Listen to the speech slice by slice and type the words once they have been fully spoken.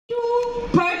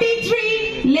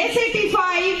33, less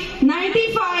 85,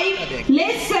 95,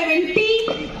 less 70,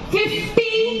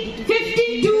 50,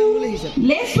 52,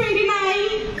 less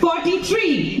 29,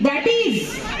 43. That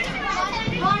is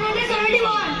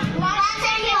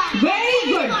 171. very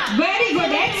good, very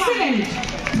good, excellent,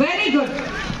 very good.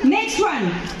 Next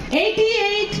one,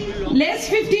 88, less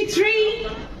 53,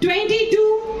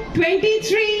 22,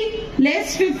 23,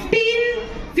 less 15,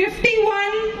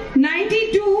 51,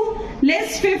 92,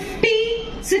 less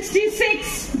 50,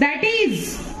 66. That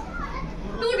is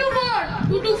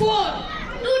 224.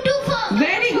 224.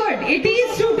 very good. It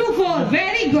is 224.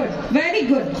 Very good, very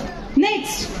good.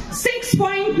 Next,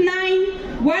 6.9,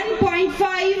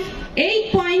 1.5,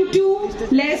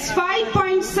 8.2, less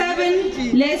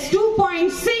 5.7, less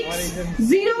 2.6,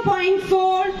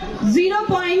 0.4,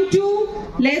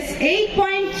 0.2, less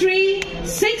 8.3,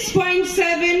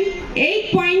 6.7,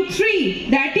 8.3.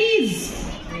 That is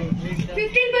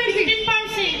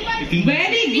 15.6.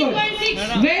 very good,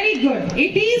 very good.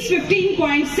 It is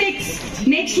 15.6.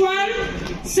 Next one,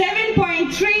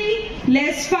 7.3,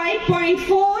 less 5.4,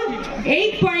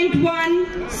 8.1,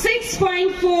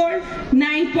 6.4,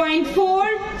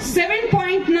 9.4,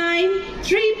 7.9,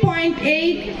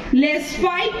 3.8, less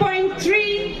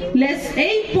 5.3, less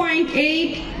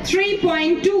 8.8,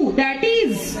 3.2. That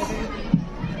is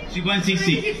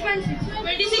 3.66.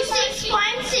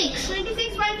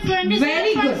 26.6.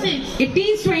 very good. It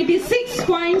is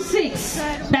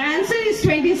 26.6. The answer is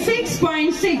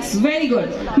 26.6. Very good.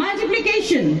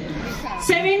 Multiplication.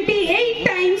 78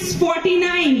 times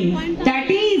 49.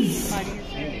 That is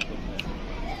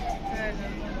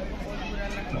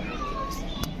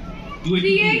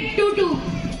 3822.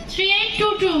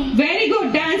 3822. very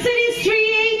good. The answer is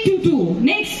 3822.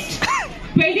 Next.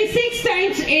 26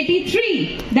 times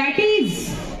 83. That is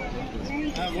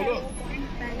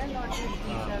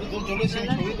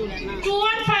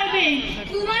 2158.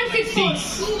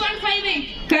 2164.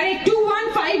 2158. correct.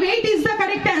 2158 is the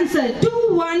correct answer.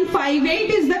 2158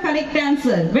 is the correct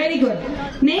answer. Very good.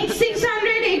 Next,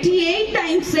 688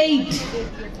 times 8.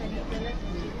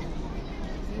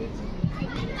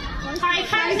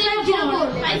 5504.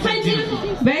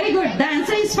 5504. Very good. The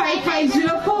answer is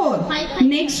 5504.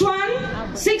 Next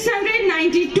one,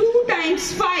 692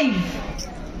 times 5.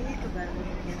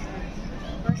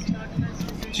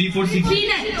 3460.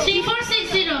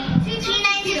 3460.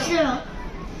 3960.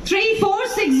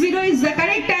 3460 is the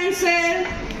correct answer.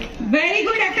 Very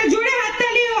good. Ekta jode hath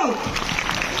taliyo.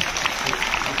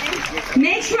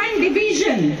 Next one,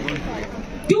 division.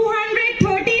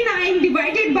 239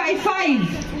 divided by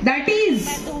 5. That is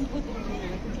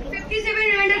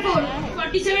 57 divided 4.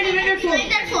 47 divided 4.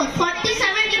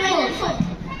 47 divided 4.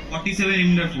 47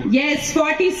 remainder 4. yes,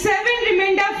 47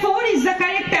 remainder 4 is the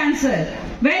correct answer.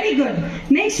 Very good.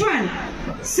 Next one,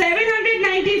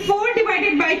 794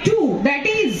 divided by 2. That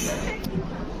is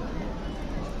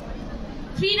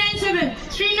 397.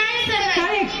 397.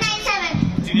 correct.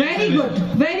 397. Very good,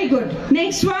 very good.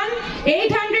 Next one,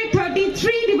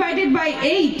 833 divided by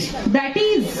 8. That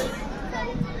is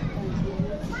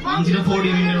 104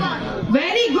 remainder 1.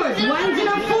 very good.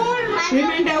 104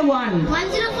 remainder 1.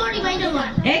 104 divided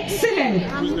 1. Excellent.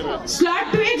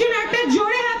 Slot 2 এর জন্য একটা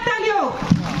জোরে হাত তালিও।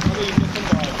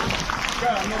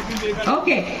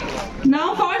 Okay. Now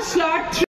for slot 3.